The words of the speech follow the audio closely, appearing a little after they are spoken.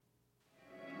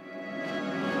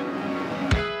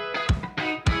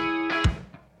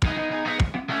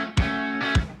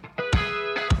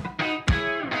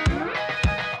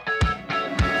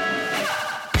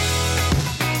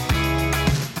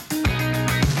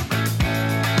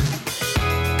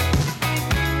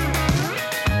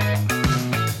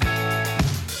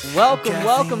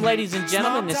Welcome, ladies and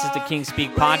gentlemen. This is the King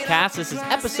Speak Podcast. This is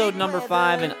episode number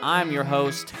 5, and I'm your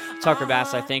host, Tucker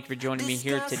Bass. I thank you for joining me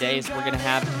here today. So we're going to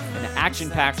have an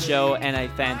action-packed show and a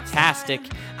fantastic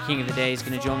King of the Day is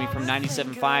going to join me from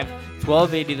 97.5,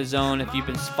 1280 The Zone. If you've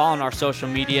been following our social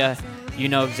media, you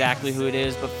know exactly who it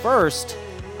is. But first,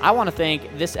 I want to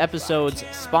thank this episode's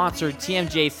sponsor,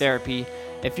 TMJ Therapy.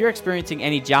 If you're experiencing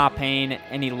any jaw pain,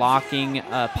 any locking,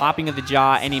 popping of the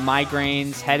jaw, any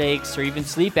migraines, headaches, or even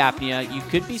sleep apnea, you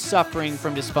could be suffering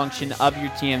from dysfunction of your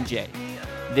TMJ.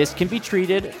 This can be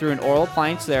treated through an oral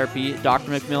appliance therapy. Dr.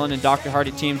 McMillan and Dr. Hart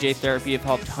at TMJ Therapy have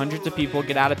helped hundreds of people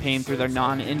get out of pain through their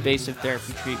non-invasive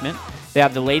therapy treatment. They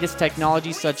have the latest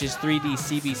technology such as 3D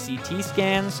CBCT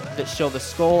scans that show the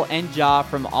skull and jaw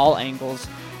from all angles,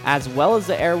 as well as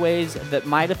the airways that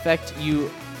might affect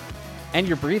you and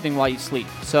your breathing while you sleep.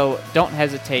 So don't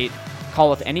hesitate. Call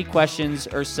with any questions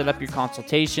or set up your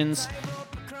consultations.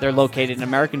 They're located in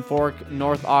American Fork,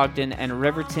 North Ogden, and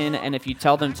Riverton. And if you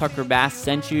tell them Tucker Bass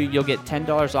sent you, you'll get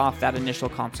 $10 off that initial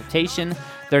consultation.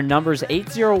 Their number is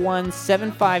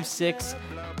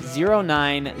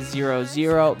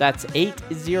 801-756-0900. That's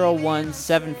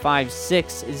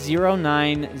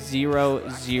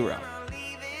 801-756-0900.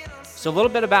 So a little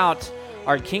bit about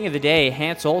our King of the Day,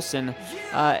 Hans Olsen.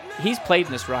 He's played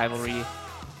in this rivalry.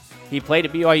 He played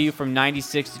at BYU from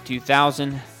 96 to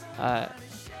 2000.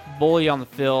 Bully on the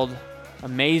field,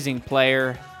 amazing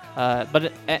player,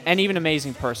 but an even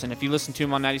amazing person. If you listen to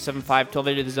him on 97.5,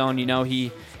 1280 The Zone, you know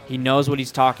he knows what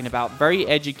he's talking about. Very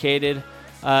educated.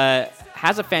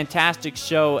 Has a fantastic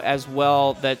show as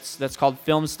well that's called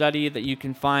Film Study that you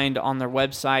can find on their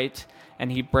website,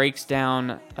 and he breaks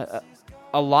down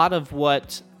a lot of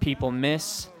what people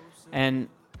miss, and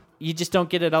you just don't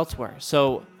get it elsewhere.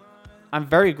 So I'm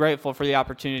very grateful for the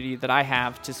opportunity that I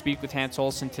have to speak with Hans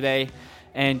Olsen today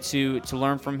and to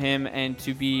learn from him and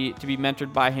to be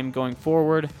mentored by him going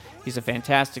forward. He's a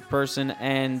fantastic person,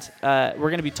 and we're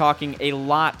going to be talking a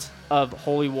lot of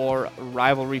Holy War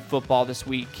rivalry football this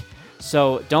week.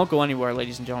 So don't go anywhere,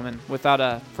 ladies and gentlemen.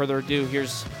 Without further ado,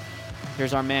 here's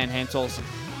our man, Hans Olsen.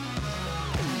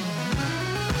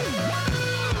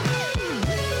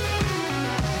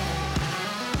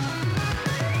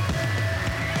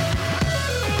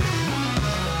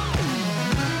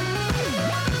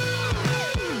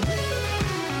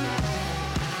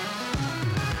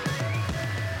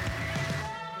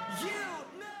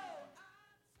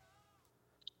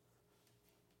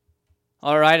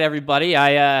 All right, everybody.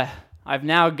 I've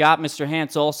now got Mr.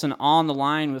 Hans Olsen on the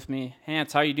line with me.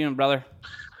 Hans, how are you doing, brother?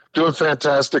 Doing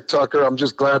fantastic, Tucker. I'm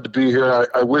just glad to be here.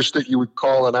 I wish that you would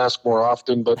call and ask more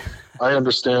often, but I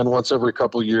understand once every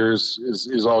couple of years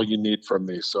is all you need from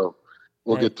me. So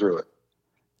we'll get through it.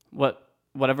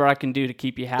 Whatever I can do to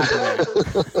keep you happy, man.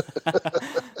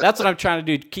 That's what I'm trying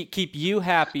to do. Keep you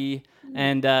happy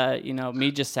and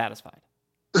me just satisfied.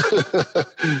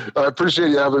 I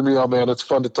appreciate you having me on, man. It's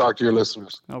fun to talk to your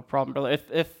listeners. No problem, brother.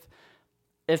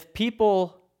 If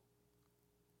people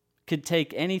could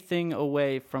take anything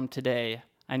away from today,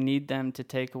 I need them to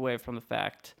take away from the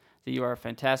fact that you are a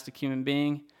fantastic human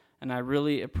being, and I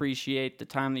really appreciate the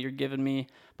time that you're giving me.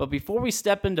 But before we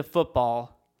step into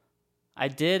football, I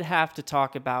did have to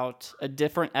talk about a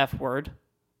different F word: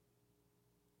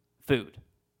 food.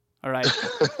 All right.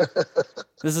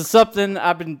 This is something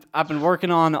I've been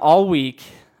working on all week.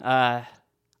 I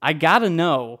gotta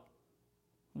know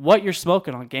what you're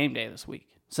smoking on game day this week,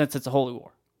 since it's a Holy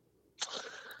War.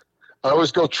 I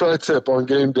always go tri-tip on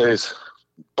game days.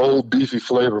 Bold, beefy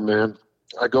flavor, man.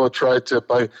 I go a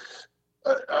tri-tip. I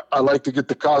like to get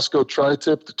the Costco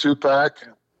tri-tip, the 2-pack.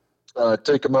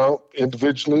 Take them out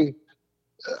individually.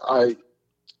 I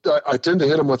tend to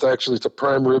hit them with it's a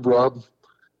prime rib rub.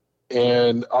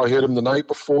 And I'll hit them the night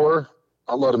before.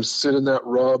 I'll let them sit in that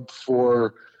rub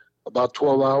for about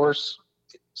 12 hours,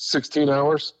 16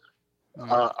 hours.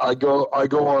 I go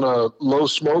on a low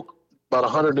smoke, about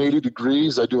 180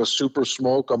 degrees. I do a super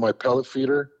smoke on my pellet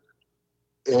feeder.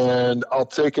 And I'll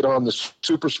take it on the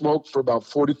super smoke for about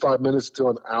 45 minutes to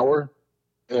an hour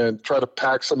and try to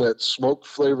pack some of that smoke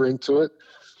flavor into it.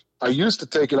 I used to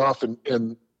take it off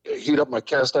and heat up my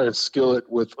cast iron skillet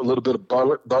with a little bit of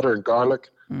butter and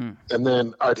garlic. And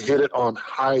then I'd hit it on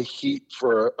high heat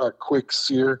for a quick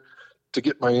sear to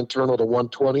get my internal to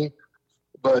 120.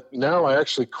 But now I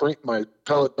actually crank my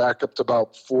pellet back up to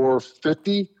about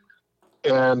 450,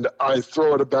 and I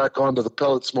throw it back onto the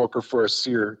pellet smoker for a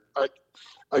sear.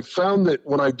 I found that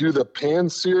when I do the pan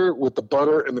sear with the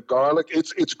butter and the garlic,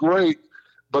 it's great,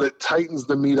 but it tightens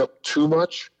the meat up too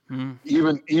much,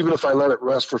 even if I let it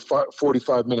rest for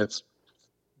 45 minutes.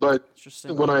 But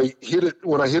Interesting. when I hit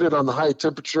it on the high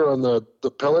temperature on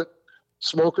the pellet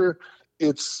smoker,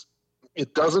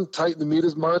 it doesn't tighten the meat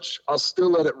as much. I'll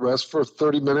still let it rest for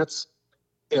 30 minutes,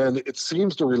 and it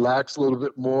seems to relax a little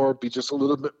bit more, be just a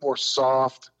little bit more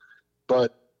soft.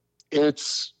 But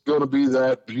it's going to be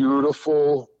that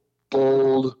beautiful,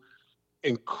 bold,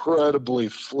 incredibly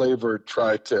flavored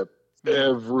tri-tip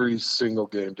every single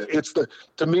game day.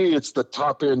 To me, it's the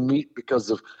top end meat because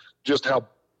of just how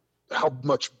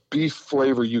much beef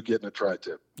flavor you get in a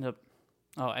tri-tip. Yep.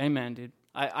 Oh, amen, dude.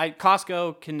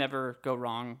 Costco can never go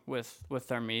wrong with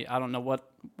their meat. I don't know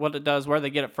what it does, where they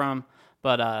get it from,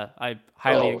 but I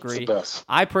highly agree. It's the best.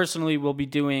 I personally will be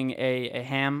doing a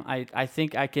ham. I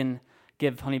think I can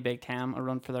give Honey Baked Ham a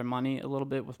run for their money a little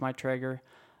bit with my Traeger.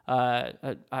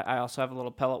 I also have a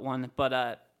little pellet one, but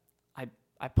I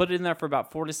put it in there for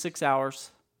about 4 to 6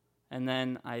 hours, and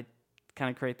then I kind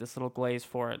of create this little glaze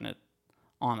for it, and it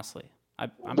honestly, I'm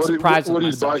surprised with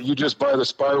myself. What do you buy? You just buy the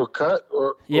spiral cut,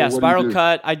 or spiral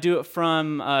cut. I do it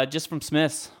from just from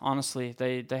Smith's. Honestly,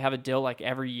 they have a deal like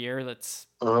every year that's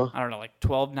I don't know, like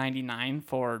 $12.99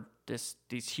 for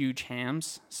these huge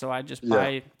hams. So I just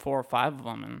buy 4 or 5 of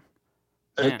them,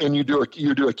 and you do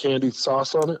a candied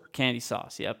sauce on it. Candy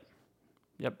sauce. Yep,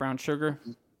 brown sugar.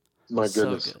 My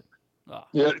goodness. So good. Oh.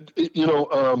 Yeah,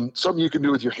 something you can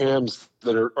do with your hams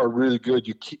that are really good.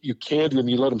 You candy them,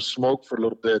 you let them smoke for a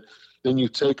little bit, then you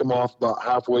take them off about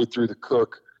halfway through the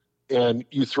cook, and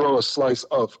you throw a slice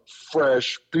of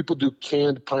fresh. People do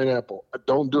canned pineapple. I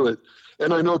don't do it,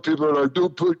 and I know people are like,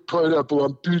 "Don't put pineapple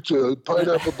on pizza,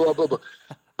 pineapple, blah blah blah."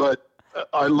 But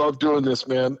I love doing this,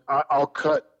 man. I'll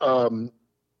cut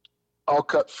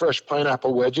fresh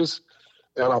pineapple wedges,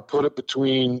 and I'll put it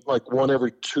between like one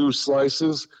every 2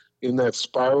 slices. In that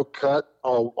spiral cut,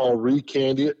 I'll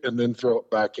recandy it and then throw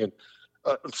it back in.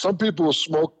 Some people will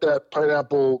smoke that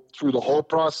pineapple through the whole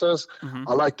process. Mm-hmm.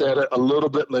 I like that a little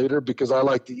bit later because I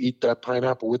like to eat that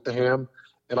pineapple with the ham,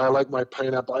 and I like my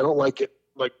pineapple. I don't like it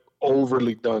like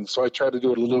overly done, so I try to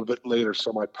do it a little bit later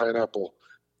so my pineapple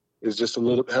is just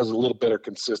has a little better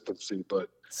consistency.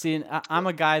 But see, I'm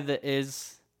a guy that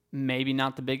is maybe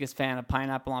not the biggest fan of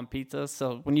pineapple on pizza.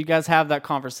 So when you guys have that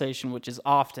conversation, which is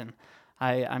often,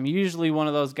 I'm usually one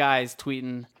of those guys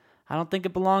tweeting, I don't think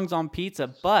it belongs on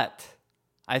pizza, but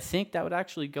I think that would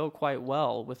actually go quite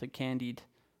well with a candied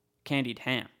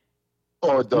ham.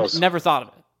 Oh, it does. Never thought of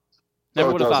it.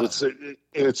 Never would have thought of it.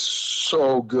 It's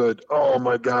so good. Oh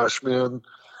my gosh, man.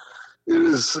 It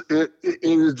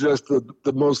is just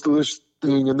the most delicious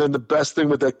thing. And then the best thing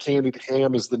with that candied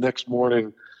ham is the next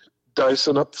morning,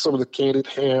 dicing up some of the candied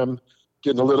ham,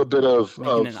 getting a little bit of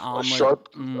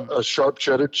a sharp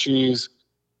cheddar cheese.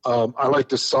 I like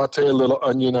to saute a little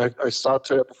onion. I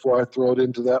saute it before I throw it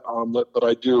into that omelet, but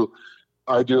I do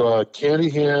a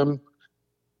candy ham,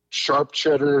 sharp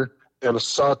cheddar, and a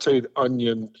sauteed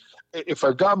onion. If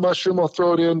I've got mushroom, I'll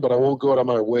throw it in, but I won't go out of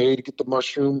my way to get the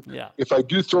mushroom. Yeah. If I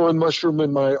do throw in mushroom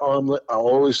in my omelet, I'll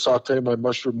always saute my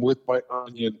mushroom with my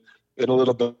onion and a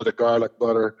little bit of garlic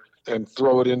butter and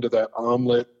throw it into that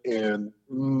omelet. And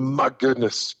my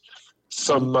goodness,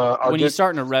 when you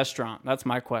start in a restaurant, that's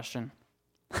my question.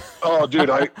 Oh, dude,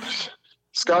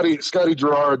 Scotty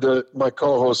Gerard, my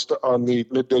co-host on the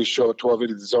midday show at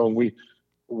 1280 The Zone,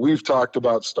 we've talked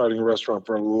about starting a restaurant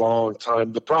for a long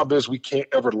time. The problem is we can't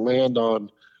ever land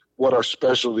on what our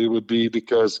specialty would be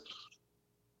because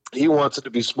he wants it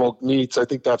to be smoked meats. I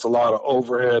think that's a lot of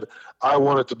overhead. I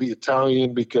want it to be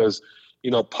Italian because,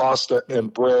 pasta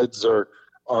and breads are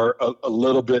a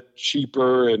little bit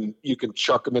cheaper and you can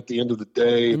chuck them at the end of the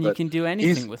day. And you can do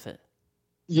anything with it.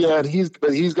 Yeah, and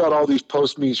he's got all these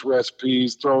post-meats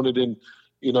recipes, throwing it in,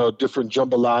 different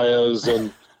jambalayas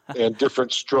and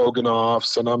different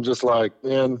stroganoffs, and I'm just like,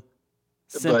 man.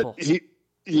 Simple.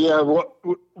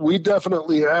 But we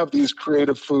definitely have these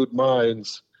creative food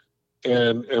minds,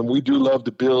 and we do love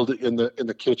to build in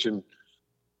the kitchen,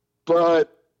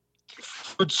 but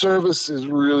food service is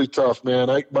really tough, man.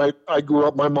 I grew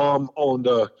up. My mom owned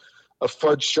a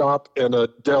fudge shop and a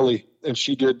deli, and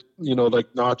she did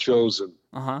like nachos and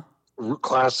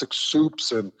classic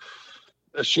soups, and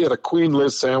she had a Queen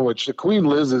Liz sandwich. The Queen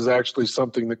Liz is actually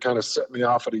something that kind of set me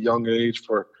off at a young age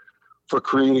for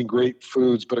creating great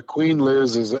foods. But a Queen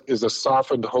Liz is a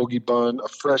softened hoagie bun, a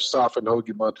fresh softened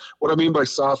hoagie bun. What I mean by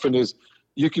softened is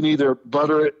you can either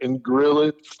butter it and grill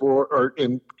it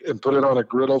and put it on a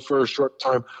griddle for a short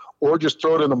time, or just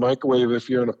throw it in the microwave if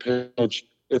you're in a pinch.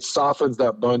 It softens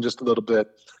that bun just a little bit.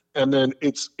 And then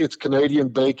it's Canadian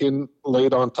bacon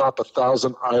laid on top of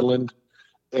Thousand Island.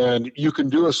 And you can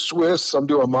do a Swiss, some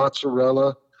do a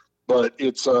mozzarella, but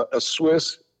it's a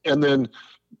Swiss. And then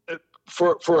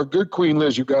for a good Queen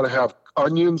Liz, you got to have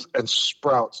onions and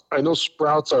sprouts. I know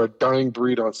sprouts are a dying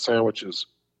breed on sandwiches,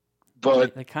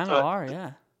 but They kind of are,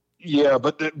 yeah. Yeah,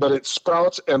 but it's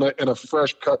sprouts and a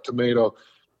fresh cut tomato.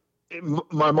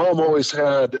 My mom always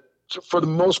had, for the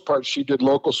most part, she did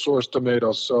local source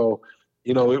tomatoes. So,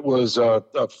 it was a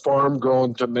farm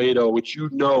grown tomato, which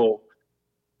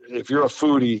if you're a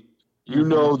foodie, you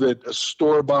know that a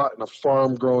store bought and a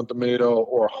farm grown tomato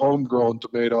or home grown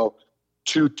tomato,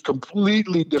 two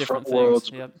completely different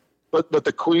worlds. Yep. But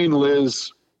the Queen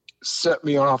Liz set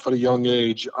me off at a young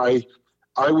age. I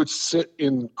would sit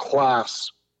in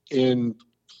class in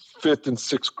 5th and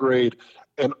 6th grade,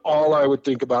 and all I would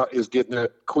think about is getting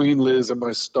that Queen Liz in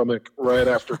my stomach right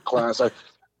after class.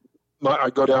 I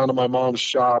go down to my mom's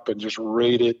shop and just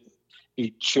raid it,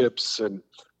 eat chips and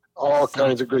all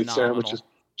kinds of great sandwiches.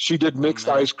 She did mixed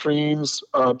ice creams.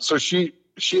 So she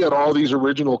had all these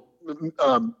original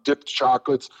dipped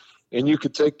chocolates, and you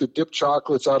could take the dipped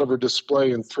chocolates out of her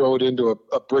display and throw it into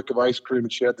a brick of ice cream,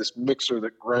 and she had this mixer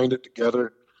that grind it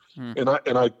together. And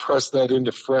I'd press that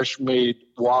into fresh made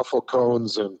waffle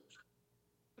cones, and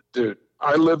dude,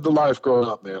 I lived the life growing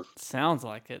up, man. Sounds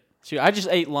like it. Shoot, I just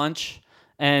ate lunch,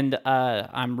 and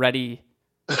I'm ready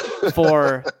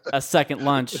for a second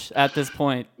lunch at this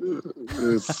point.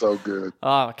 It's so good.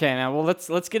 Oh, okay, man. Well,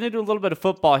 let's get into a little bit of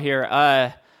football here.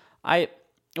 I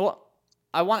want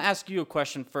to ask you a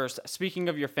question first. Speaking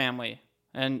of your family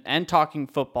and talking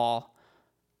football,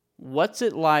 what's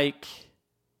it like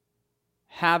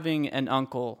having an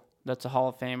uncle that's a Hall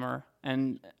of Famer,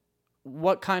 and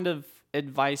what kind of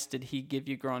advice did he give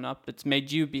you growing up that's made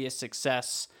you be a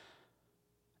success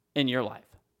in your life?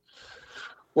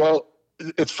 Well,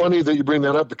 it's funny that you bring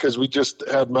that up because we just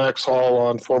had Max Hall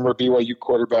on, former BYU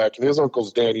quarterback, and his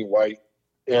uncle's Danny White.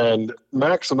 And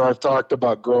Max and I have talked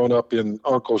about growing up in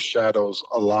uncle's shadows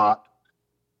a lot.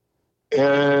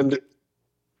 And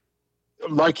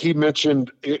like he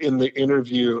mentioned in the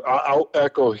interview, I'll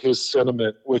echo his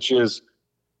sentiment, which is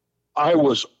I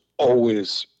was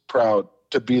always proud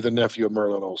to be the nephew of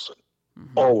Merlin Olsen.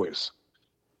 Always.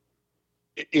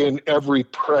 In every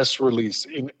press release,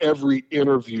 in every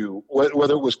interview,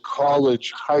 whether it was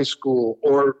college, high school,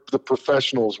 or the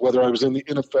professionals, whether I was in the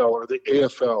NFL or the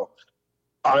AFL,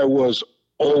 I was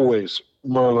always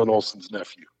Merlin Olsen's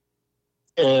nephew.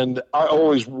 And I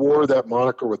always wore that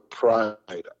moniker with pride.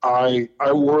 I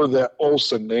wore that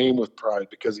Olsen name with pride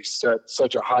because he set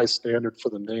such a high standard for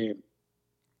the name.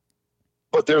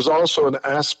 But there's also an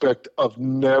aspect of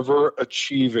never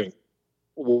achieving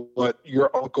what your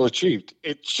uncle achieved.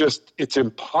 It's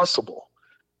impossible.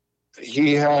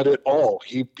 He had it all.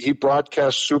 He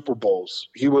broadcast Super Bowls.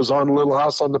 He was on Little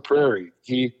House on the Prairie.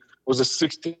 He was a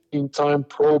 16-time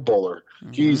Pro Bowler.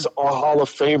 He's a Hall of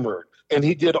Famer. And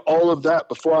he did all of that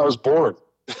before I was born.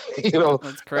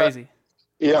 That's crazy.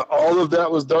 Yeah, all of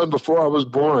that was done before I was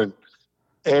born.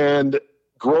 And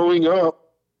growing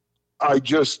up, I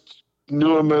just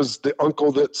knew him as the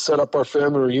uncle that set up our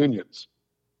family reunions.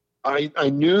 I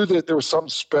knew that there was something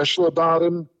special about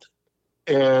him,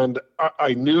 and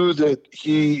I knew that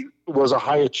he was a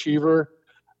high achiever,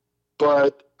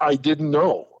 but I didn't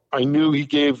know. I knew he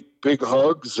gave big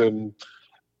hugs, and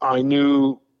I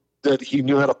knew that he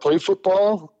knew how to play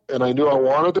football, and I knew I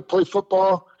wanted to play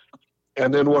football.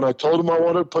 And then when I told him I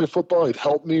wanted to play football, it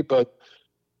helped me. But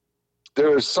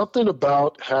there is something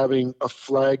about having a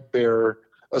flag bearer,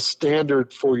 a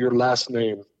standard for your last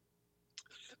name,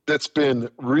 that's been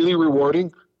really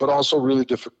rewarding, but also really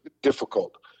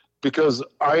difficult. Because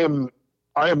I am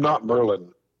not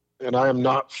Merlin, and I am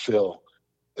not Phil,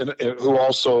 and who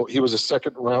also, he was a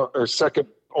second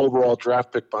overall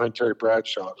draft pick behind Terry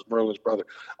Bradshaw, it was Merlin's brother.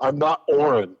 I'm not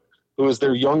Orrin, who is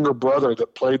their younger brother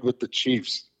that played with the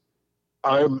Chiefs.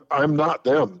 I'm not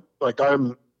them. Like,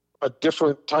 I'm a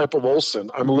different type of Olsen.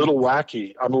 I'm a little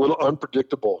wacky. I'm a little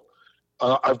unpredictable.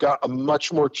 I've got a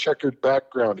much more checkered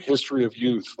background, history of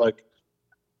youth.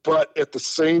 But at the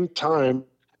same time,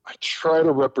 I try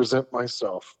to represent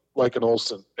myself like an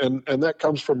Olsen, and that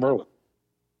comes from Merlin.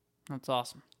 That's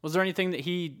awesome. Was there anything that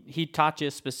he taught you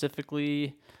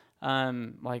specifically,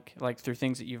 like through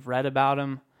things that you've read about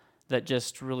him, that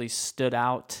just really stood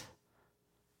out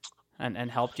and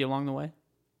helped you along the way?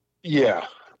 Yeah.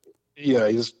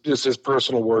 His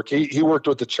personal work. He worked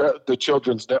with the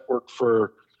Children's Network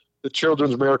for the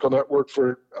Children's Miracle Network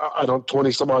for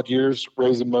 20 some odd years,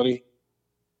 raising money.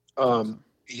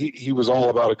 He was all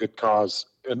about a good cause,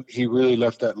 and he really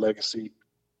left that legacy.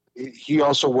 He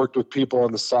also worked with people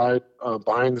on the side,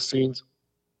 behind the scenes,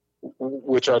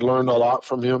 which I learned a lot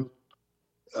from him.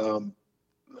 And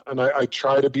I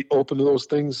try to be open to those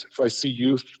things. If I see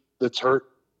youth that's hurt,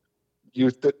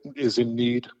 youth that is in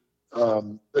need,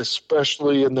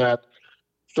 especially in that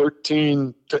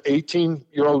 13 to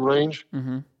 18-year-old range.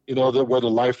 Mm-hmm. That where the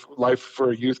life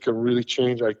for a youth can really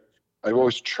change. I've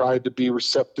always tried to be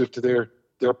receptive to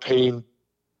their pain,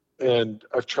 and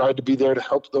I've tried to be there to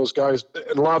help those guys.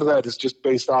 And a lot of that is just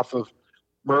based off of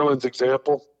Merlin's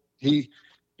example. He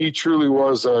truly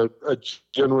was a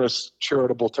generous,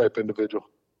 charitable type individual.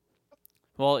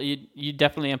 Well, you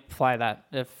definitely imply that.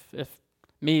 If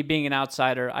me being an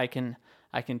outsider, I can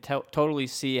totally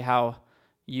see how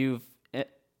you've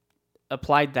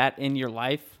applied that in your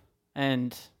life,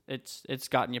 and it's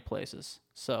gotten you places.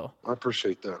 So I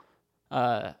appreciate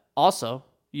that. Also,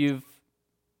 you've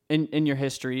in your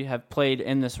history have played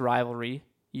in this rivalry.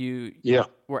 You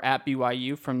were at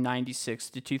BYU from 96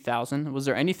 to 2000. Was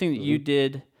there anything that you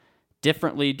did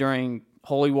differently during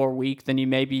Holy War week than you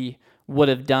maybe would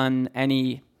have done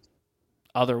any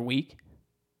other week?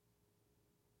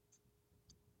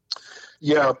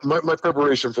 Yeah, my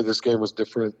preparation for this game was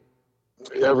different.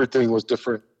 Everything was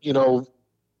different.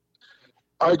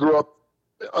 I grew up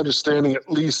understanding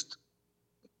at least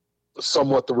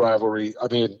somewhat the rivalry. I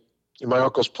mean, my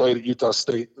uncles played at Utah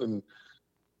State, and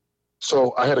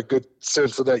so I had a good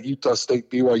sense of that Utah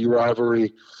State-BYU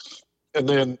rivalry. And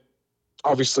then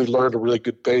obviously learned a really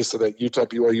good base of that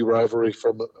Utah-BYU rivalry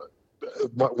from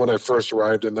when I first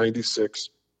arrived in 96.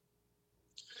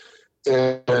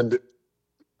 And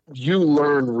you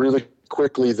learn really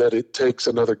quickly that it takes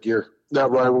another gear. That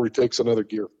rivalry takes another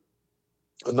gear,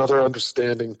 another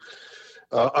understanding,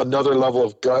 another level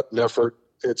of gut and effort.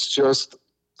 It's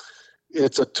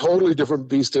a totally different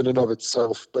beast in and of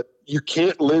itself, but you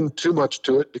can't lend too much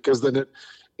to it, because then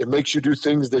it makes you do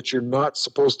things that you're not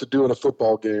supposed to do in a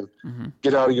football game. Mm-hmm.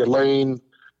 Get out of your lane,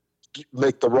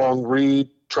 make the wrong read,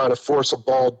 try to force a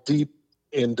ball deep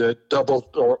into double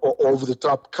or over the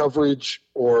top coverage,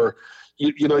 or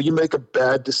you make a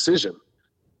bad decision,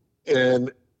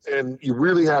 and you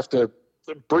really have to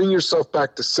bring yourself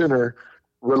back to center,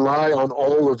 rely on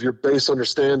all of your base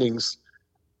understandings,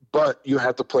 but you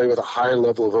have to play with a high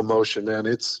level of emotion, and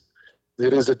it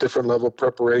is a different level of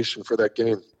preparation for that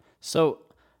game. So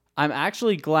I'm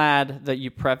actually glad that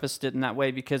you prefaced it in that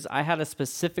way, because I had a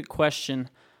specific question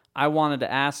I wanted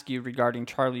to ask you regarding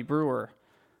Charlie Brewer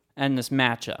and this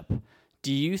matchup.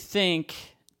 Do you think,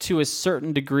 to a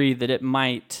certain degree, that it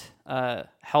might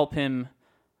help him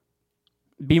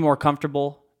be more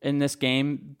comfortable in this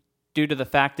game due to the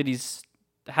fact that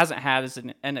hasn't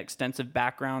had an extensive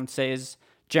background, say, as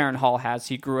Jaren Hall has?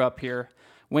 He grew up here,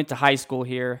 went to high school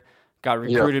here, got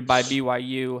recruited by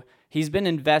BYU. He's been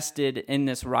invested in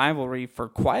this rivalry for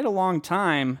quite a long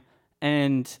time,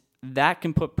 and that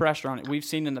can put pressure on it. We've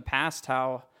seen in the past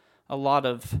how a lot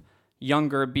of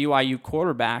younger BYU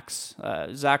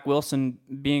quarterbacks, Zach Wilson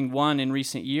being one in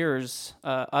recent years,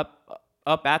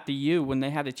 up at the U when they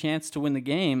had a chance to win the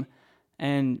game,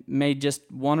 and made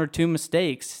just one or two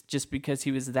mistakes just because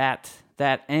he was that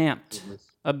amped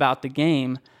about the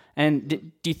game. And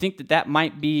do you think that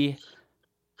might be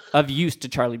of use to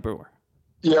Charlie Brewer?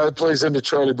 Yeah, it plays into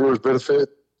Charlie Brewer's benefit,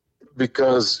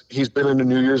 because he's been in a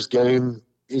New Year's game.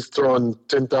 He's thrown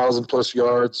 10,000 plus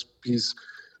yards. He's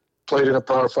played in a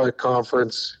Power 5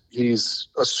 conference. He's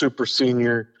a super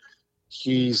senior.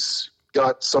 He's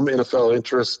got some NFL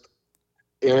interest.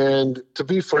 And to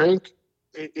be frank,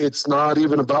 it's not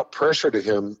even about pressure to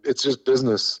him. It's just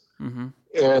business. Mm-hmm.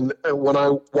 And when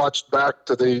I watched back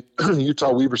to the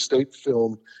Utah Weber State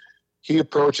film, he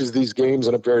approaches these games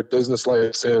in a very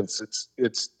business-like sense.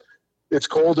 It's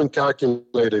cold and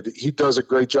calculated. He does a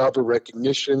great job of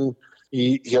recognition.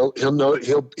 He'll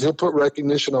put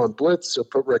recognition on blitz. He'll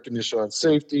put recognition on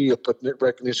safety. He'll put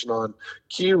recognition on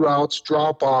key routes,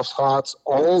 drop-offs, hots,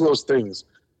 all those things.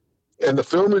 And the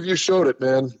film review showed it,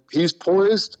 man. He's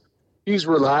poised. He's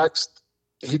relaxed.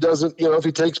 He doesn't, if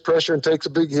he takes pressure and takes a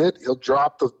big hit, he'll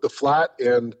drop the flat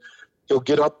and he'll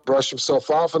get up, brush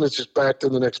himself off, and it's just back to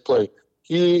the next play.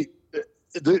 It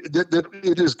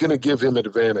is going to give him an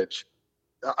advantage.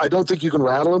 I don't think you can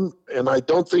rattle him, and I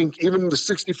don't think even the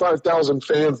 65,000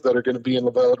 fans that are going to be in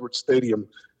LaVell Edwards Stadium,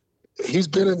 he's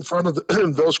been in front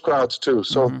of those crowds too.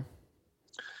 So,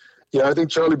 yeah, I think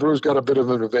Charlie Brewer's got a bit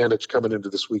of an advantage coming into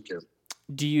this weekend.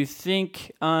 Do you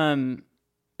think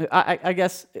I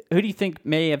guess, who do you think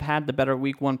may have had the better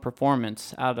Week 1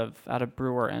 performance out of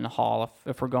Brewer and Hall,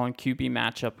 if we're going QB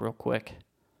matchup real quick?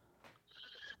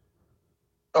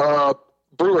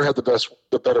 Brewer had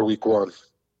the better Week 1.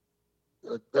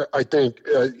 I think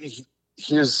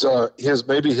his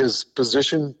maybe his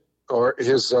position or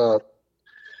his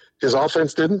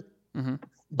offense didn't,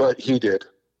 but he did.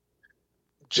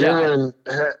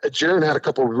 Jaron had a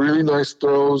couple of really nice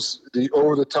throws. The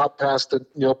over-the-top pass to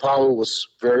Neil Powell was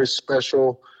very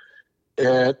special.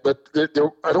 But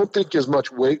I don't think as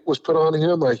much weight was put on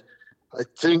him. I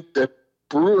think that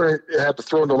Brewer had to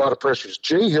throw into a lot of pressures.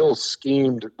 Jay Hill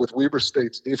schemed with Weber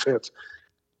State's defense.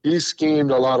 He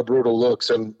schemed a lot of brutal looks.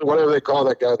 And whatever they call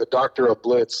that guy, the doctor of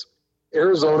blitz,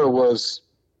 Arizona was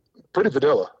pretty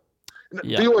vanilla.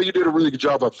 Yeah. BYU did a really good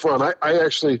job up front. I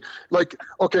actually,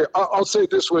 I'll say it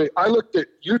this way. I looked at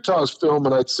Utah's film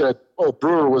and I said, oh,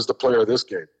 Brewer was the player of this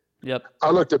game. Yep. I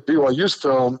looked at BYU's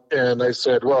film and I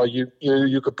said, well, you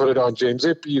could put it on James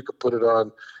Ippy, you could put it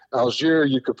on Algier,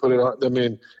 you could put it on. I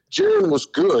mean, Jaron was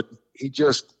good. He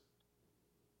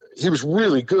was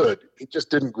really good. He just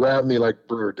didn't grab me like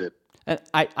Brewer did. And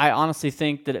I honestly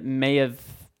think that it may have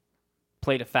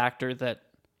played a factor that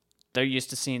they're used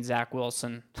to seeing Zach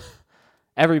Wilson.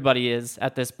 Everybody is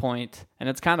at this point, and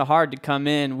it's kind of hard to come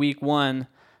in week one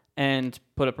and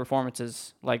put up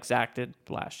performances like Zach did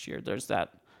last year. There's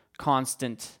that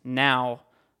constant now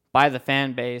by the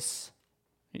fan base,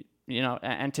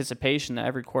 anticipation that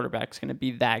every quarterback is going to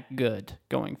be that good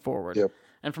going forward. Yep.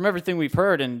 And from everything we've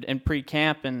heard in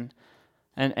pre-camp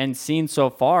and seen so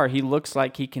far, he looks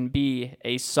like he can be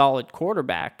a solid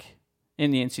quarterback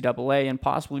in the NCAA and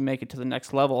possibly make it to the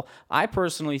next level. I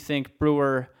personally think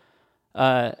Brewer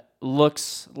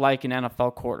looks like an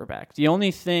NFL quarterback. The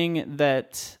only thing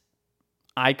that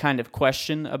I kind of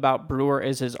question about Brewer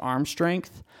is his arm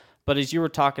strength. But as you were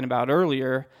talking about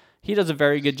earlier, he does a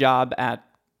very good job at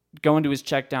going to his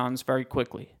checkdowns very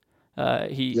quickly.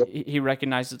 He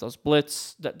recognizes those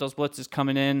blitzes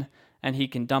coming in, and he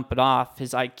can dump it off.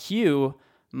 His IQ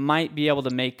might be able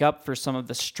to make up for some of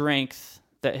the strength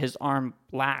that his arm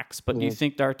lacks. But do you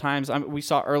think there are times we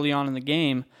saw early on in the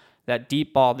game that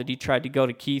deep ball that he tried to go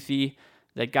to Keithy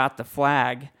that got the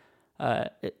flag?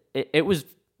 It was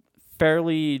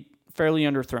fairly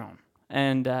underthrown,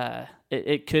 and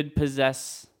it could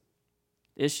possess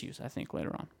issues, I think,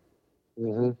 later on.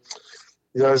 Mm-hmm.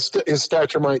 Yeah, his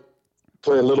stature might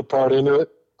play a little part into it.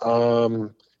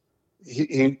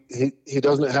 He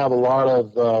doesn't have a lot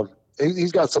of.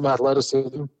 He's got some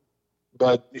athleticism,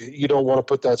 but you don't want to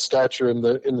put that stature in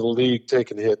the league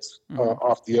taking hits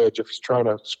off the edge if he's trying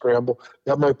to scramble.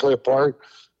 That might play a part.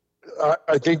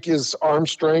 I think his arm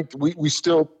strength.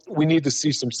 We need to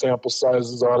see some sample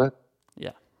sizes on it.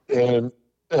 Yeah, and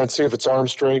see if it's arm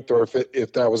strength or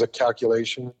if that was a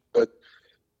calculation. But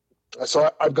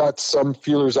so I've got some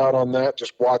feelers out on that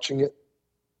just watching it.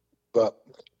 But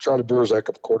Charlie Brewer's a heck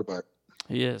of a quarterback.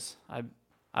 He is.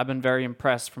 I've been very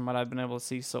impressed from what I've been able to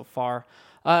see so far.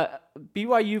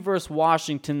 BYU versus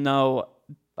Washington, though,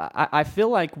 I feel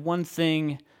like one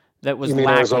thing that was lacking.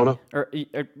 Arizona? Or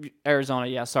Arizona,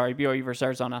 yeah, sorry, BYU versus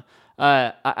Arizona.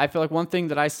 I feel like one thing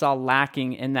that I saw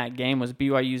lacking in that game was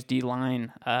BYU's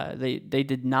D-line. They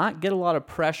did not get a lot of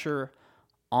pressure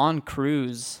on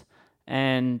Cruz,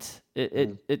 and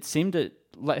it seemed to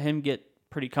let him get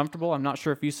pretty comfortable. I'm not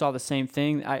sure if you saw the same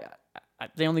thing.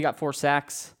 They only got 4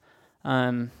 sacks,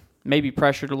 maybe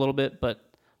pressured a little bit, but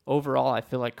overall I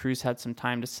feel like Cruz had some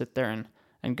time to sit there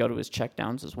and go to his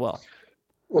checkdowns as well.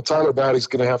 Well, Tyler Batty's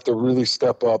going to have to really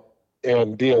step up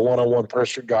and be a one-on-one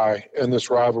pressure guy in this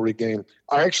rivalry game.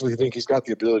 I actually think he's got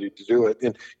the ability to do it,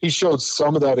 and he showed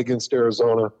some of that against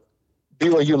Arizona.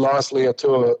 BYU lost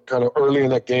Leatua kind of early in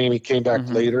that game. He came back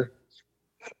later.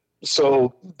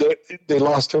 So they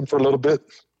lost him for a little bit.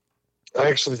 I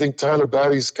actually think Tyler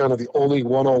Batty's kind of the only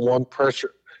one-on-one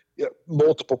pressure,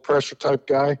 multiple pressure type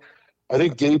guy. I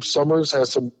think Gabe Summers has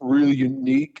some really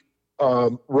unique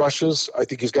rushes. I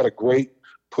think he's got a great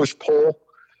push-pull.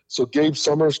 So Gabe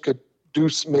Summers could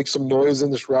make some noise in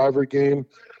this rivalry game.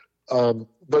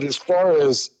 But as far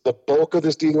as the bulk of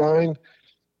this D-line,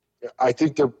 I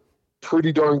think they're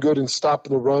pretty darn good in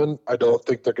stopping the run. I don't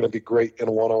think they're going to be great in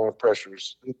one-on-one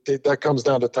pressures. That comes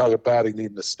down to Tyler Batty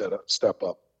needing to step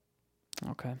up.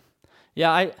 Okay.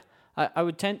 Yeah,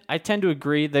 I tend to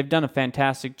agree. They've done a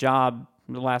fantastic job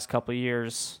in the last couple of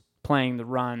years playing the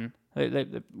run. They're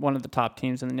one of the top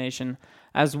teams in the nation,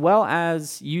 as well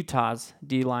as Utah's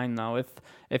D-line, though.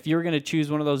 If you're going to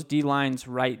choose one of those D-lines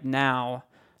right now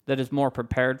that is more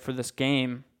prepared for this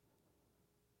game,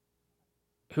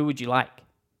 who would you like?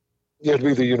 Yeah, it'd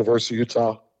be the University of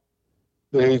Utah.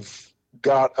 They've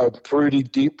got a pretty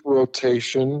deep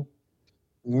rotation.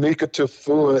 Mika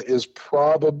Tafua is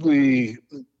probably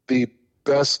the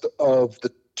best of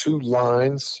the two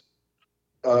lines.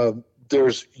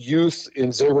 There's youth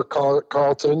in Xavier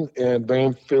Carlton and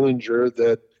Van Fillinger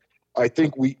that I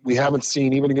think we haven't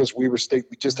seen, even against Weber State.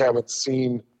 We just haven't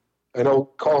seen. I know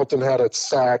Carlton had a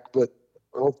sack, but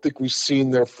I don't think we've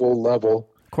seen their full level.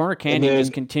 Corner Canyon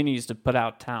just continues to put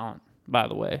out talent, by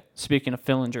the way. Speaking of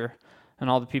Fillinger and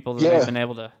all the people that they've been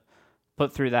able to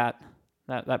put through that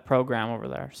program over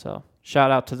there. So shout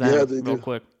out to them real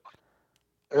quick.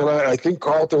 And I think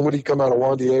Carlton, would he come out of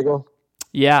Juan Diego?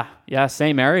 Yeah,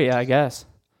 same area, I guess.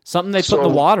 Something they put in the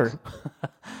water.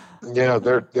 Yeah,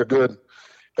 they're good.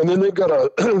 And then they've got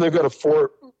a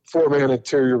four-man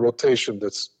interior rotation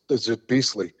that's just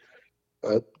beastly.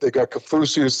 They got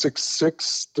Kafusi, who's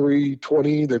 6'6",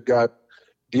 320. They've got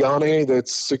Diane,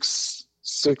 that's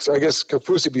 6'6". I guess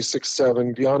Kafusi be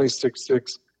 6'7". Diane's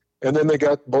 6'6". And then they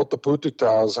got both the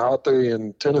Pututas, Hate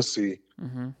and Tennessee.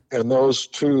 Mm-hmm. And those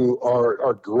two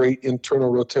are great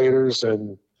internal rotators.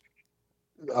 And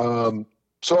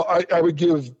so I would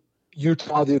give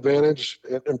Utah the advantage,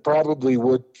 and probably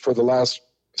would for the last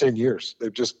 10 years.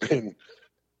 They've just been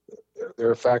 –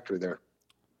 they're a factory there.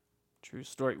 True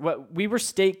story. Weber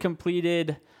State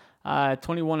completed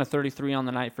 21 of 33 on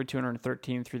the night for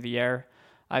 213 through the air.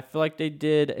 I feel like they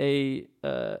did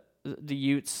the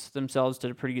Utes themselves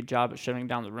did a pretty good job at shutting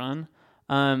down the run.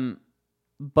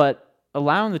 But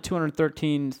allowing the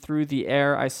 213 through the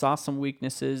air, I saw some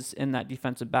weaknesses in that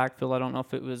defensive backfield. I don't know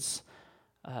if it was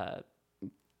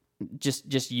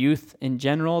just youth in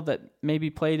general that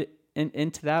maybe played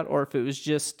into that, or if it was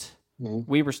just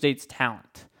Weber State's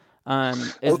talent.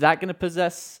 Is that going to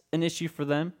possess an issue for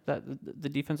them, that the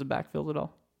defensive backfield at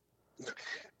all?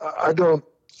 I don't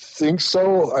think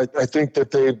so. I think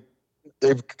that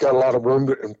they've got a lot of room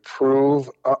to improve.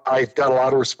 I've got a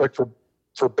lot of respect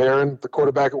for Barron, the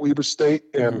quarterback at Weber State,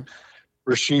 and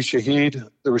Rashid Shaheed,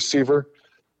 the receiver.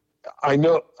 I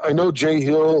know Jay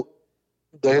Hill,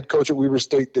 the head coach at Weber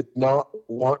State, did not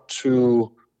want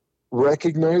to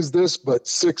recognize this, but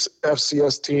 6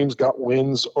 FCS teams got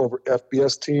wins over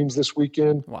FBS teams this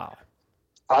weekend. Wow.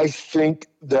 I think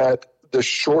that the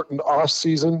shortened off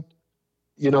season,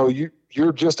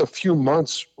 you're just a few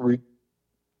months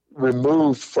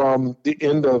removed from the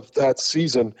end of that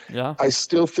season. Yeah. I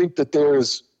still think that there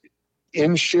is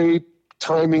in shape,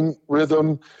 timing,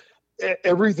 rhythm,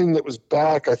 everything that was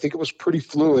back. I think it was pretty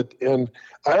fluid. And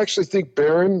I actually think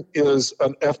Barron is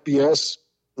an FBS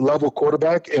level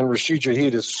quarterback, and Rashid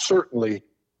Shaheed is certainly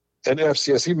an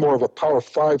FCS. He's more of a Power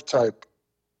 5 type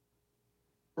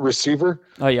receiver.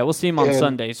 Oh, yeah. We'll see him on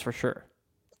Sundays for sure.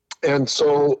 And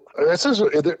so it's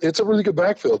a really good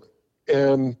backfield.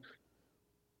 And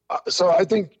so I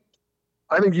think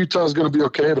Utah is going to be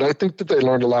okay, but I think that they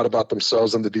learned a lot about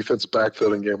themselves in the defensive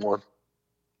backfield in game 1.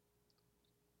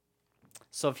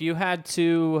 So if you had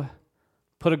to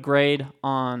put a grade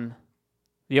on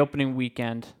the opening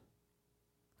weekend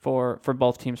for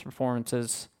both teams'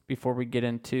 performances before we get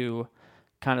into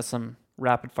kind of some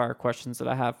rapid fire questions that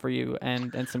I have for you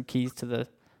and some keys to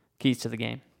the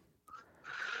game.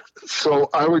 So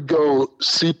I would go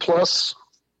C+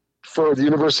 for the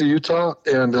University of Utah,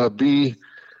 and B,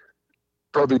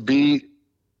 probably B,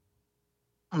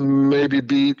 maybe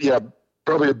B, yeah,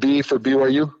 probably a B for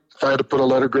BYU. If I had to put a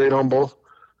letter grade on both,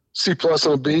 C+ and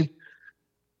a B.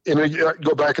 You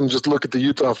go back and just look at the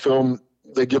Utah film.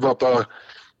 They give up a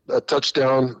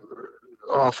touchdown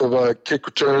off of a kick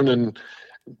return, and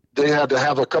they had to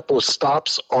have a couple of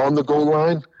stops on the goal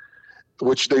line,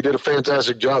 which they did a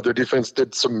fantastic job. Their defense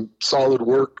did some solid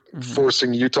work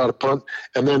forcing Utah to punt,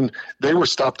 and then they were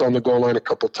stopped on the goal line a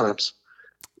couple of times.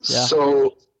 Yeah.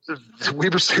 So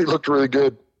Weber State looked really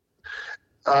good.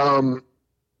 To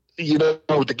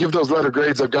give those letter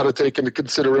grades, I've got to take into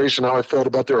consideration how I felt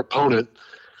about their opponent.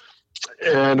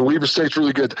 And Weber State's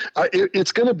really good.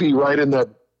 It's going to be right in the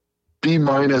B-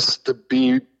 to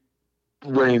B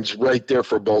range right there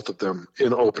for both of them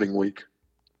in opening week.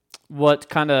 What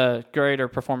kind of grade or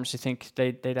performance do you think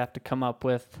they'd have to come up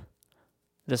with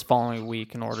this following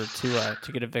week in order to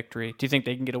get a victory? Do you think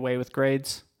they can get away with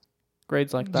grades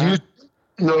like that?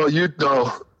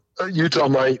 Utah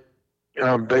might,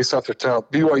 based off their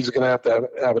talent. BYU's going to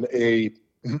have an A-,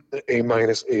 A+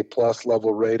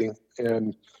 level rating.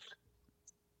 And,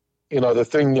 the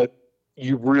thing that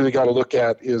you really got to look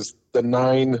at is the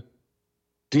 9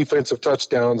 defensive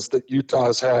touchdowns that Utah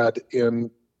has had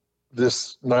in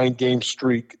this 9-game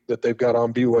streak that they've got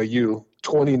on BYU.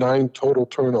 29 total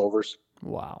turnovers.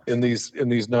 Wow. In these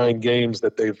 9 games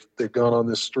that they've gone on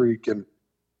this streak, and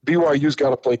BYU's got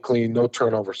to play clean, no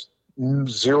turnovers,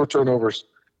 0 turnovers,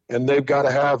 and they've got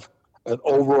to have an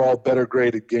overall better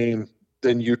graded game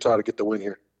than Utah to get the win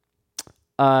here.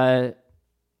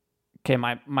 Okay,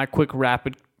 my quick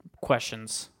rapid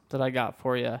questions that I got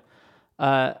for you.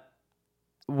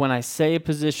 When I say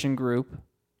position group,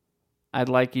 I'd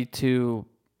like you to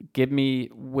give me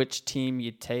which team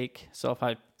you take. So if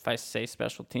I say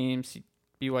special teams, you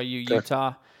BYU, Okay.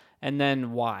 Utah, and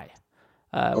then why.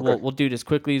 Okay. We'll do it as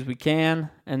quickly as we can,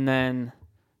 and then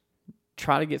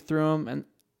try to get through them,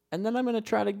 and then I'm going to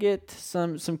try to get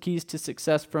some keys to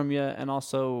success from you, and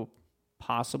also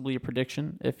possibly a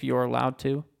prediction if you're allowed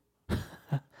to.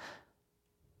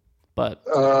 But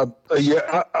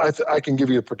yeah, I can give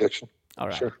you a prediction. all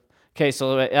right. Sure. Okay,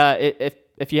 so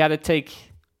if you had to take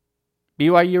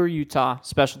BYU or Utah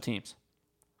special teams,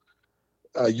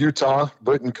 Utah,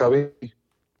 Britton Covey.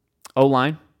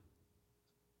 O-line.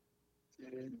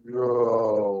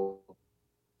 Oh,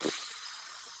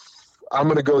 I'm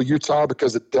going to go Utah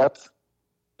because of depth.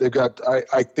 They've got.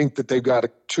 I think that they've got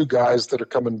two guys that are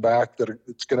coming back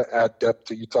it's going to add depth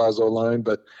to Utah's O-line.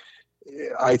 But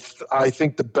I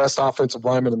think the best offensive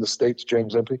lineman in the state's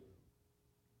James Empey.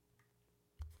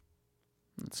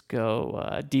 Let's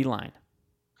go D-line.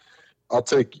 I'll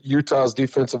take Utah's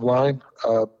defensive line.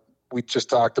 We just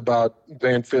talked about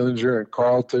Van Fillinger and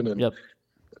Carlton and Yep.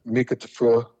 Mika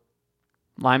Tafua.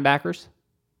 Linebackers.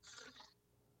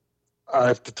 I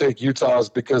have to take Utah's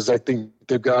because I think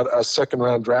they've got a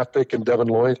second-round draft pick in Devin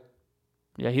Lloyd.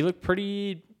 Yeah, he looked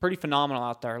pretty phenomenal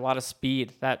out there. A lot of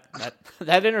speed. That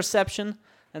interception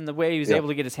and the way he was able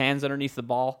to get his hands underneath the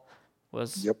ball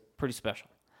was pretty special.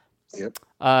 Yep.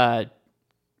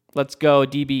 Let's go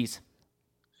DBs.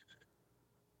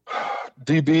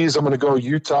 DBs, I'm going to go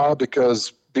Utah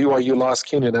because BYU lost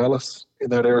Keenan Ellis in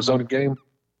that Arizona game.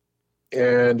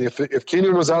 And if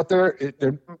Keenan was out there,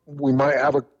 we might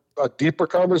have a deeper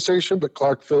conversation, but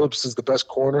Clark Phillips is the best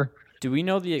corner. Do we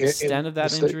know the extent of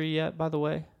that injury yet, by the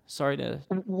way? Sorry to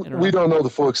interrupt. We don't know the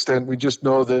full extent. We just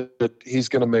know that he's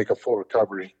going to make a full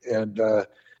recovery. And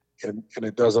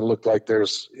it doesn't look like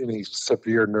there's any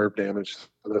severe nerve damage. So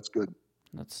that's good.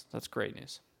 That's great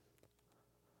news.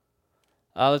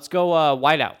 Let's go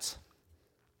wideouts.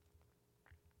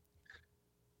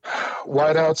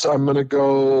 Wideouts, I'm going to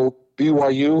go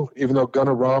BYU, even though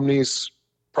Gunnar Romney's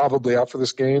probably out for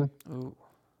this game. Ooh.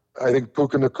 I think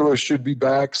Puka Nacua should be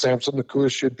back. Samson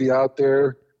Nacua should be out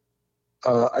there.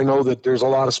 I know that there's a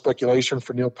lot of speculation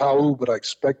for Neil Pau'u, but I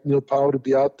expect Neil Pau'u to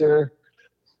be out there.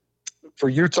 For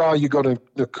Utah, you go to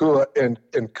Nacua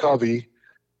and Covey,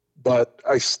 but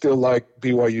I still like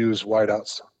BYU's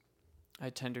wideouts. I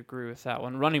tend to agree with that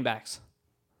one. Running backs.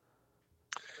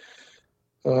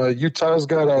 Utah's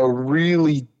got a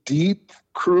really deep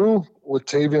crew with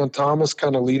Tavion Thomas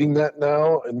kind of leading that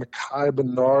now, and Mekhi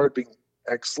Bernard being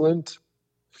excellent.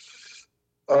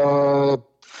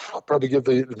 I'll probably give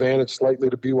the advantage slightly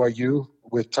to BYU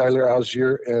with Tyler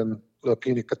Algier and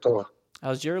Lapini Katoa.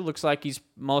 Algier looks like he's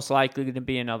most likely going to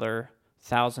be another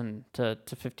 1,000 to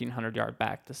 1,500 yard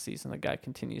back this season. The guy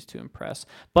continues to impress.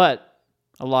 But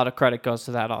a lot of credit goes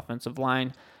to that offensive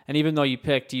line. And even though you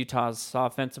picked Utah's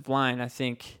offensive line, I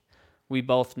think we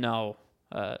both know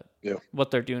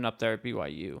what they're doing up there at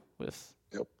BYU with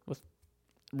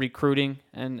recruiting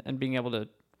and being able to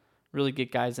really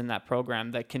get guys in that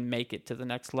program that can make it to the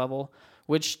next level,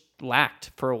 which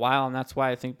lacked for a while. And that's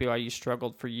why I think BYU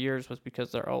struggled for years, was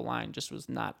because their O-line just was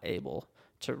not able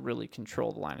to really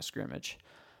control the line of scrimmage.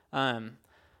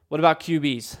 What about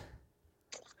QBs?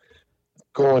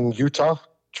 Going Utah,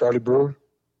 Charlie Brewer.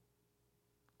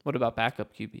 What about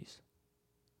backup QBs?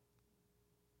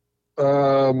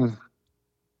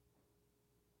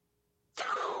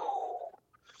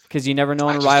 Because you never know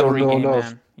in a rivalry game,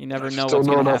 man. You never know what's going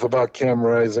to happen. I don't know enough about Cam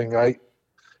Rising.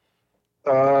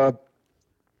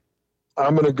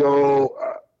 I'm going to go.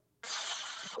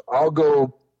 I'll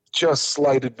go just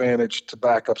slight advantage to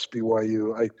backups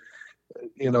BYU.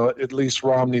 At least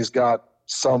Romney's got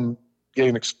some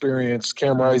game experience.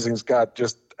 Cam Rising's got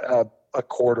just a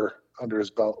quarter under his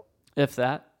belt. If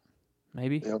that,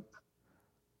 maybe. Yep.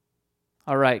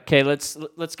 All right, okay. Let's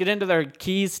get into their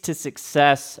keys to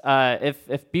success.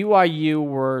 If BYU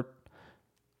were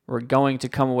going to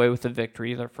come away with a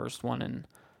victory, their first one in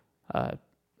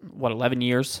 11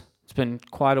 years. It's been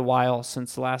quite a while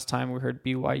since the last time we heard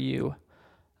BYU.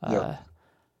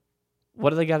 What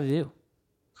do they got to do?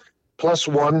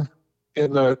 +1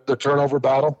 in the turnover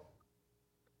battle.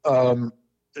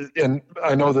 And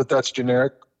I know that's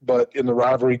generic, but in the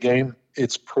rivalry game,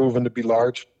 it's proven to be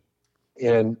large.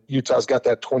 And Utah's got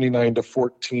that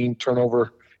 29-14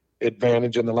 turnover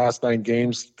advantage in the last 9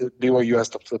 games. The BYU has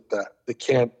to flip that. They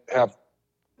can't have.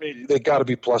 They got to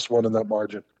be +1 in that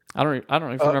margin. I don't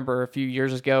even remember a few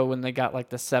years ago when they got like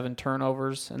the 7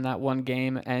 turnovers in that one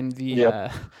game, and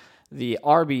the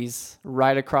Arby's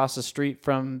right across the street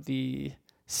from the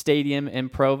stadium in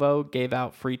Provo gave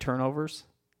out free turnovers.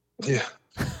 Yeah.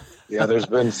 There's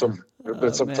been some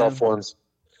tough ones.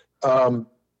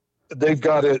 They've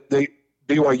got it.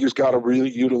 BYU's got to really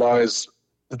utilize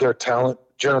their talent.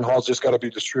 Jaren Hall's just got to be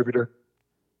a distributor.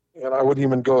 And I wouldn't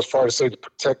even go as far to say to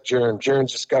protect Jaren.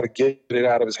 Jaren's just got to get it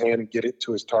out of his hand and get it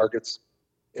to his targets.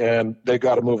 And they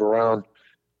got to move around.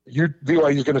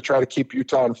 BYU is going to try to keep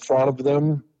Utah in front of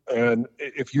them. And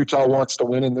if Utah wants to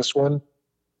win in this one,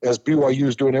 as BYU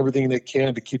is doing everything they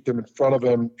can to keep them in front of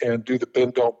them and do the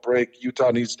bend, don't break,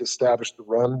 Utah needs to establish the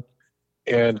run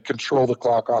and control the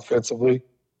clock offensively,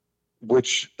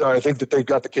 which I think that they've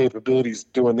got the capabilities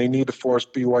doing. They need to force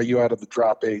BYU out of the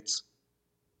drop eights.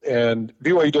 And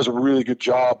BYU does a really good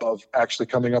job of actually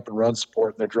coming up and run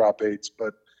support in their drop eights,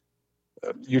 but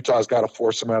Utah's got to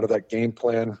force them out of that game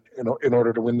plan in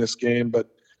order to win this game. But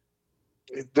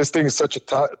this thing is such a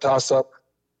toss-up,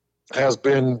 has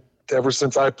been ever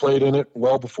since I played in it,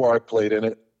 well before I played in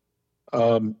it.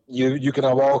 You can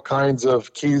have all kinds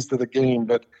of keys to the game,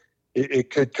 but it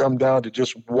could come down to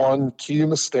just one key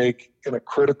mistake in a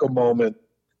critical moment,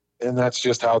 and that's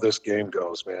just how this game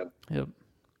goes, man. Yep.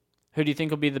 Who do you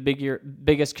think will be the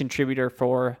biggest contributor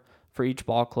for each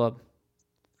ball club?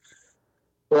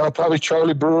 Well, probably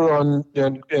Charlie Brewer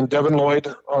and Devin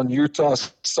Lloyd on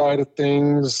Utah's side of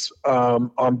things.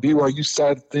 On BYU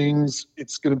side of things,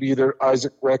 it's going to be either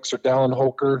Isaac Rex or Dallin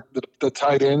Holker, the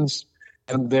tight ends,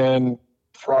 and then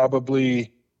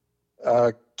probably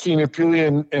Keenan Pili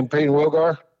and Peyton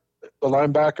Wilgar, the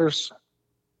linebackers.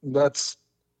 I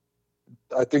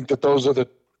think that those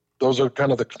are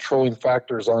kind of the controlling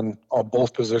factors on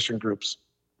both position groups.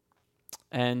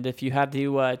 And if you had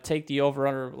to take the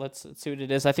over-under, let's see what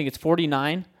it is. I think it's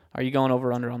 49. Are you going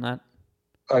over-under on that?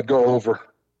 I'd go over.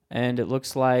 And it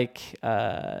looks like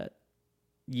Utah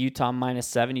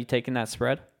 -7. You taking that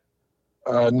spread?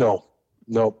 No.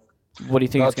 What do you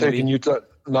think it's going to be?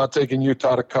 Not taking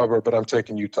Utah to cover, but I'm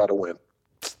taking Utah to win.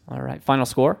 All right. Final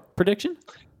score prediction?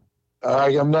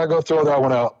 I'm not going to throw that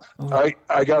one out. Oh.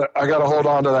 I got to hold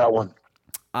on to that one.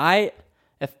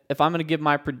 If I'm going to give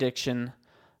my prediction,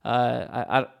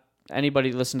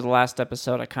 anybody listened to the last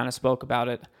episode, I kind of spoke about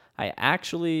it. I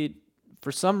actually,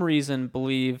 for some reason,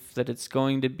 believe that it's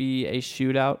going to be a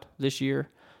shootout this year.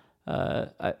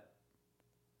 I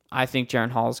think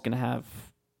Jaren Hall is going to have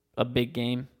a big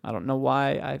game. I don't know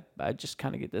why. I just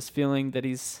kind of get this feeling that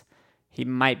he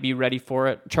might be ready for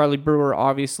it. Charlie Brewer,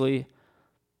 obviously,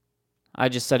 I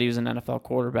just said he was an NFL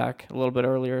quarterback a little bit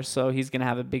earlier, so he's going to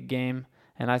have a big game,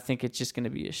 and I think it's just going to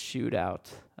be a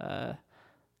shootout.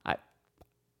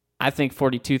 I think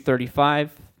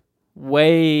 42-35,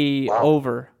 way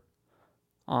over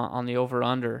on the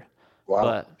over-under. Wow,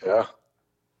 but yeah.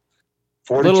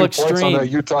 42 points on that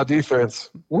Utah defense.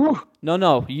 Woo.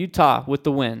 No, Utah with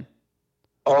the win.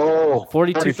 Oh,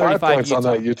 42-35 points Utah. On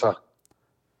that Utah.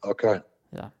 Okay.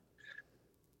 Yeah.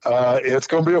 It's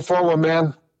going to be a fun one,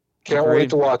 man. Can't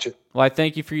wait to watch it. Well, I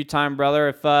thank you for your time, brother.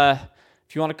 If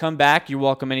you want to come back, you're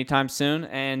welcome anytime soon.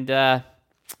 And,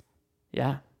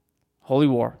 yeah, Holy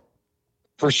War.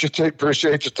 Appreciate your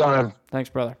time. Thanks,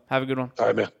 brother. Have a good one. All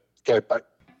right, man. Okay, bye.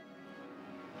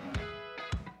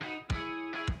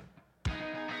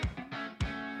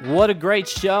 What a great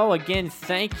show. Again,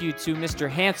 thank you to Mr.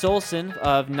 Hans Olsen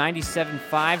of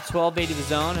 97.5, 1280 The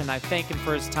Zone, and I thank him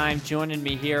for his time joining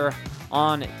me here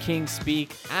on King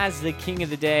Speak as the king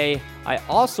of the day. I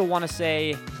also want to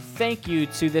say thank you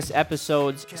to this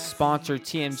episode's sponsor,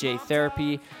 TMJ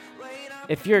Therapy.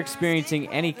 If you're experiencing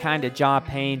any kind of jaw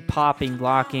pain, popping,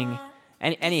 locking,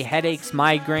 any headaches,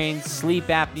 migraines, sleep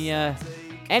apnea,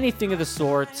 anything of the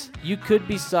sort, you could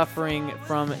be suffering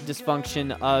from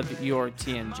dysfunction of your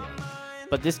TMJ.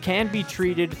 But this can be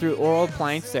treated through oral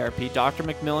appliance therapy. Dr.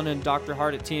 McMillan and Dr.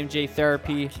 Hart at TMJ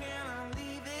Therapy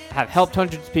have helped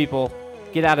hundreds of people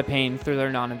get out of pain through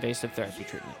their non-invasive therapy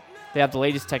treatment. They have the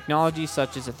latest technology,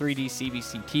 such as a 3D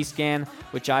CBCT scan,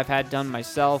 which I've had done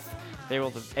myself. They were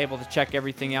able to check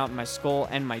everything out in my skull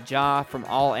and my jaw from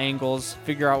all angles,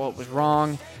 figure out what was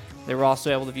wrong. They were also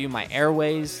able to view my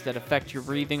airways that affect your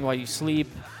breathing while you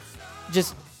sleep.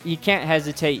 Just, you can't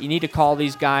hesitate. You need to call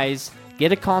these guys.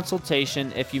 Get a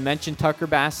consultation. If you mention Tucker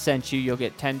Bass sent you, you'll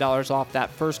get $10 off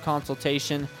that first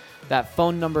consultation. That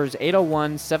phone number is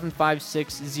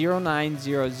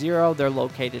 801-756-0900. They're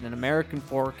located in American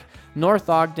Fork, North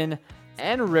Ogden,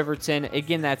 and Riverton.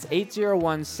 Again, that's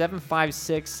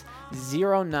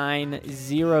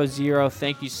 801-756-0900.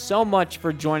 Thank you so much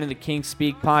for joining the King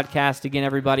Speak podcast. Again,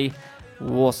 everybody,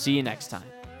 we'll see you next time.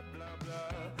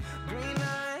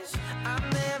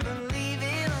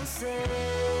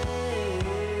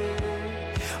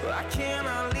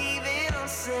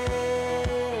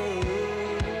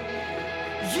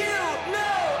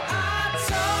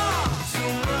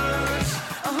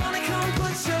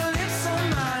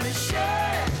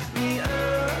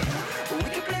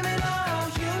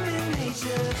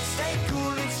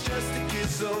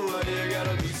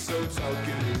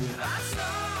 talking